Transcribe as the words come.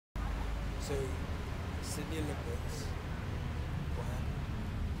So, Sydney Olympics,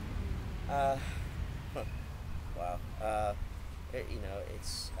 what Uh, huh, wow.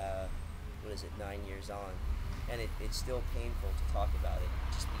 It's what is it? 9 years on, and it's still painful to talk about it,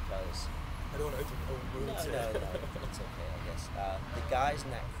 just because. happened? I don't want to open old No, wounds no, here. no. It's okay, I guess. The guys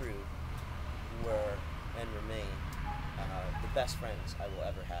in that crew were and remain the best friends I will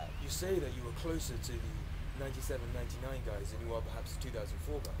ever have. You say that you were closer to the 97, 99 guys than you are perhaps the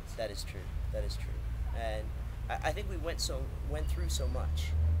 2004 guys. That is true. That is true. And I think we went through so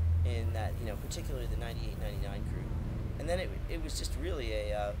much in that, particularly the 98, 99 crew, and then it was just really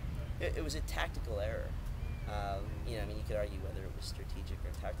it was a tactical error. You could argue whether it was strategic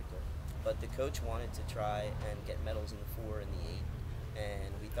or tactical, but the coach wanted to try and get medals in the 4 and the 8,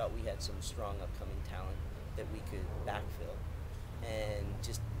 and we thought we had some strong upcoming talent that we could backfill, and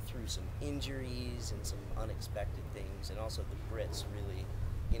just through some injuries and some unexpected things, and also the Brits really,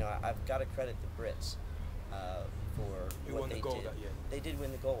 I've got to credit the Brits for Who what won the they gold did. that year? They did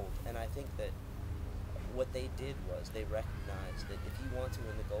win the gold, and I think that what they did was they recognized that if you want to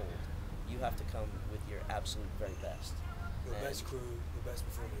win the gold, you have to come with your absolute very best. Your And best crew, your best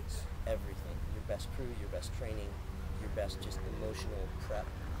performance. everything. Your best crew, your best training, your best just emotional prep.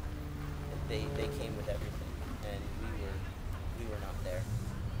 They came with everything, and we were not there.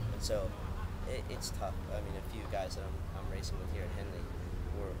 And so it's tough. I mean, a few guys that I'm racing with here at Henley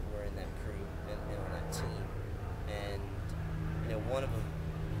were in that crew and on that team, and one of them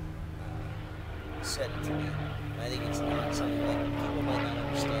said it to me. And I think it's not something that people might not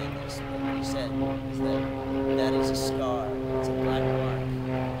understand this, but what he said is that is a scar, it's a black mark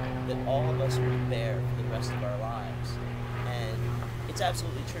that all of us will bear for the rest of our lives. And it's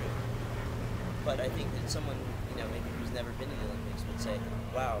absolutely true. But I think that someone, maybe who's never been to the Olympics would say,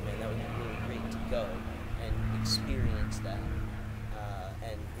 wow, man, that would be really great to go and experience that,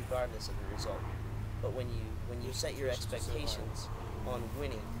 and regardless of the result. But when you set your expectations on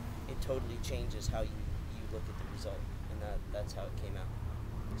winning, it totally changes how you look at the result, and that's how it came out.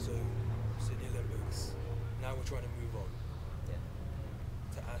 So, Sydney Olympics. Now we're trying to move on Yeah.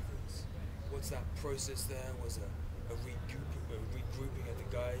 to Athens. What's that process there? Was a regrouping of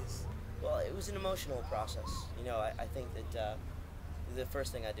the guys? Well, it was an emotional process. I think that the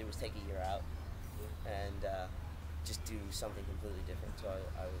first thing I did was take a year out and just do something completely different. So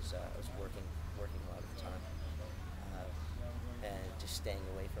I was working a lot of the time, and just staying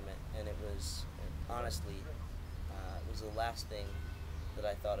away from it. And it was honestly it was the last thing that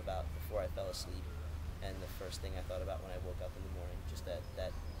I thought about before I fell asleep, and the first thing I thought about when I woke up in the morning. Just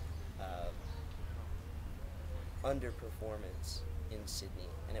that underperformance in Sydney,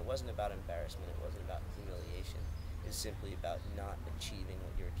 and it wasn't about embarrassment. It wasn't about humiliation. It's simply about not achieving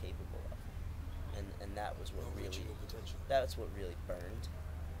what you're capable of, and that was what Not really reaching your potential. that's what really burned,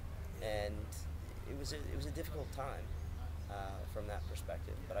 and it was a difficult time from that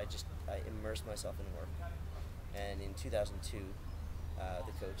perspective. But I immersed myself in work, and in 2002,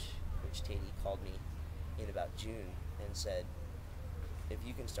 the coach Tatey called me in about June and said, if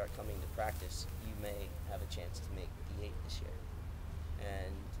you can start coming to practice, you may have a chance to make the 8 this year.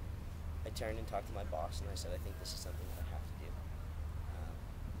 And I turned and talked to my boss, and I said, I think this is something that I have to do.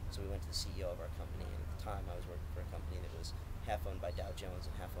 So we went to the CEO of our company, and at the time I was working for a company that was half owned by Dow Jones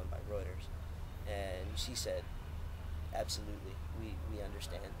and half owned by Reuters. And she said, absolutely, we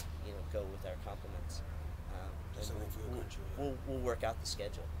understand, go with our compliments. Do something for your country. We'll work out the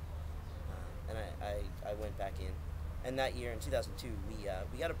schedule. And I went back in. And that year in 2002,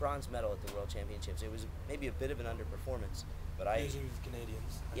 we got a bronze medal at the World Championships. It was maybe a bit of an underperformance, but Losing with the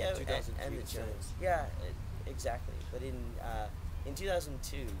Canadians. yeah, 2003 and the Saints. Germans. Yeah, exactly. But in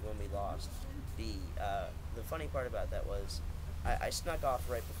 2002, when we lost, the funny part about that was I snuck off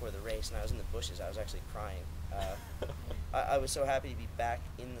right before the race, and I was in the bushes. I was actually crying. I was so happy to be back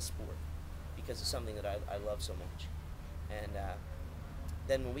in the sport because it's something that I love so much. And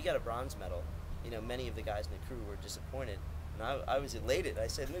then when we got a bronze medal, many of the guys in the crew were disappointed, and I was elated. I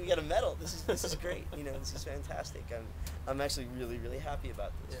said, "We got a medal. This is great. This is fantastic. I'm actually really, really happy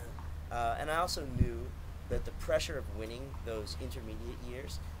about this." Yeah. And I also knew that the pressure of winning those intermediate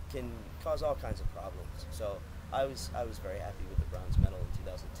years can cause all kinds of problems. So I was very happy with the bronze medal in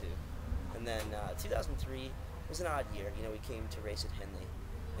 2002, and then 2003 was an odd year. We came to race at Henley,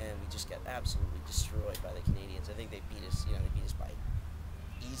 and we just got absolutely destroyed by the Canadians. I think they beat us. They beat us by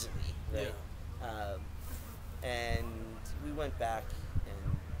easily, right? Yeah. And we went back,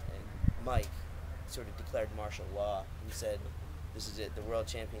 and Mike sort of declared martial law. He said, "This is it. The World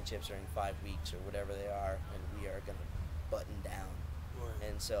Championships are in 5 weeks or whatever they are, and we are going to button down." Right.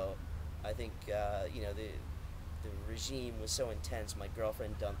 And so, I think the regime was so intense. My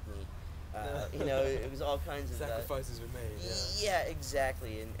girlfriend dumped me, You know, it was all kinds of Sacrifices were made. yeah,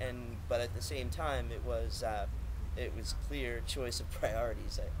 exactly. And but at the same time, it was clear choice of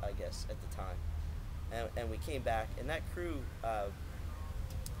priorities, I guess, at the time. And we came back, and that crew,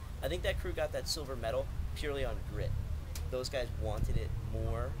 I think that crew got that silver medal purely on grit. Those guys wanted it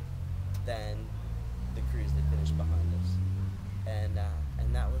more than the crews that finished behind us, and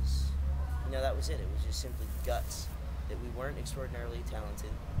that was, you know, that was it. It was just simply guts. That we weren't extraordinarily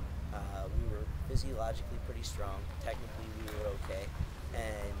talented. We were physiologically pretty strong. Technically, we were okay,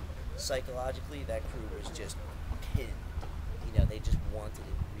 and psychologically, that crew was just pinned. You know, they just wanted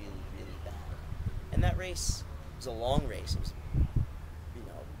it really, really bad. And that race was a long race. It was, you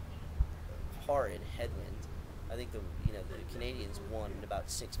know, horrid headwind. I think the Canadians won in about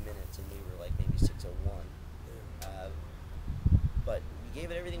 6 minutes, and we were like maybe 6:01. But we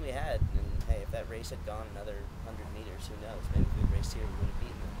gave it everything we had, and hey, if that race had gone another 100 meters, who knows? Maybe if we had raced here, we would have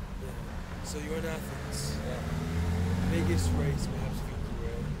beaten them. Yeah. So you're in Athens. Yeah. Biggest race perhaps of your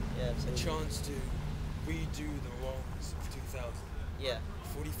career. Yeah, A absolutely. chance to redo the wrongs of 2000. Yeah.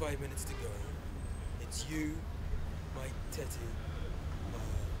 45 minutes to go. It's you, Mike Teti,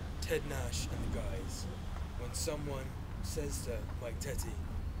 Ted Nash, and the guys. When someone says to Mike Teti,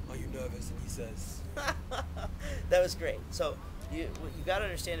 "Are you nervous?" and he says, That was great. So what you got to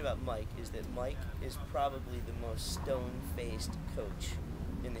understand about Mike is that Mike is probably the most stone-faced coach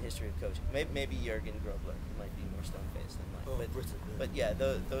in the history of coaching. Maybe Jurgen Grobler might be more stone-faced than Mike. "Oh, Britain." Yeah. But yeah,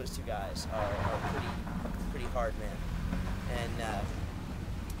 those two guys are pretty hard men. And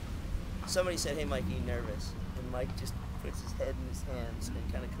somebody said, "Hey, Mike, are you nervous?" And Mike just puts his head in his hands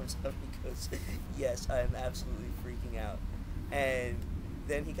and kind of comes up and he goes, "Yes, I am absolutely freaking out." And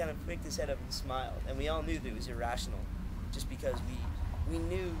then he kind of picked his head up and smiled. And we all knew that it was irrational, just because we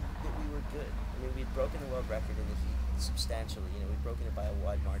knew that we were good. I mean, we'd broken the world record in the heat substantially. You know, we'd broken it by a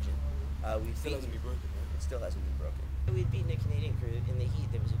wide margin. It still hasn't been broken, right? It still hasn't been broken. We'd beaten a Canadian crew in the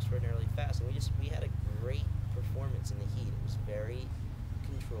heat that was extraordinarily fast, and we had a great performance in the heat. It was very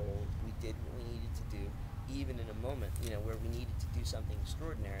controlled. We did what we needed to do, even in a moment, you know, where we needed to do something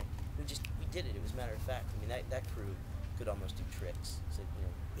extraordinary. We did it. It was a matter of fact. I mean, that crew could almost do tricks. So, you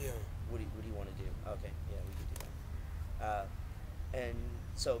know, Yeah. what do you want to do? Okay, yeah, we could do that. And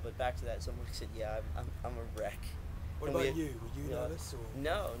so, but back to that, someone said, "Yeah, I'm a wreck." What And about you? Were you nervous, or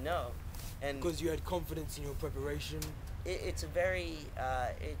No. And because you had confidence in your preparation?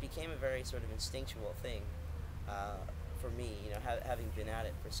 it became a very sort of instinctual thing for me, you know, having been at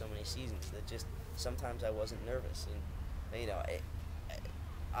it for so many seasons, that just sometimes I wasn't nervous, and you know,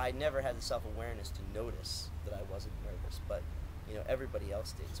 I never had the self-awareness to notice that I wasn't nervous, but you know, everybody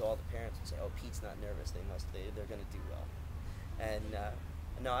else did. So all the parents would say, "Oh, Pete's not nervous. They're going to do well." And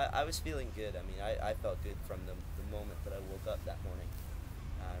no, I was feeling good. I mean, I felt good from the moment that I woke up that morning.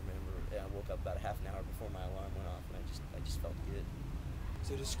 I remember I woke up about a half an hour before my alarm went off, and I just felt good.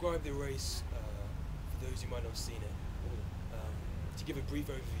 So describe the race for those who might not have seen it. To give a brief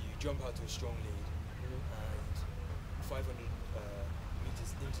overview, you jump out to a strong lead, and 500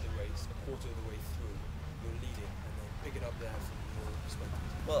 meters into the race, a quarter of the way through, you're leading, and then pick it up there from your perspective.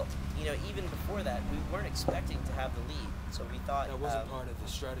 Well, you know, even before that, we weren't expecting to have the lead, so we thought That wasn't part of the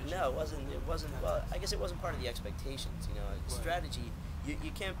strategy. No, it wasn't. It wasn't. Well, I guess it wasn't part of the expectations. You know, strategy.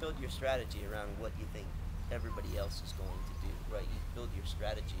 You can't build your strategy around what you think everybody else is going to do, right? You build your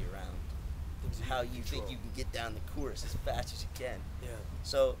strategy around how you think you can get down the course as fast as you can. Yeah.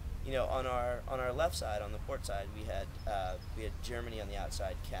 So, you know, on our left side, on the port side, we had Germany on the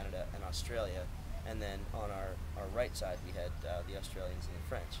outside, Canada and Australia, and then on our right side we had the Australians and the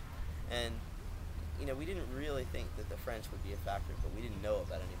French. And you know, we didn't really think that the French would be a factor, but we didn't know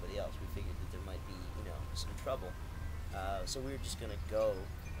about anybody else. We figured that there might be, you know, some trouble. So we were just going to go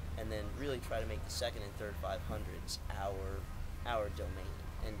and then really try to make the second and third 500s our domain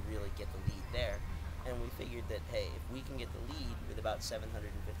and really get the lead there. And we figured that, hey, if we can get the lead with about 750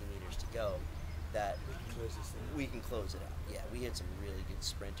 meters to go, that We can close this thing. we can close it out. Yeah, we had some really good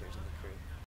sprinters in the crew.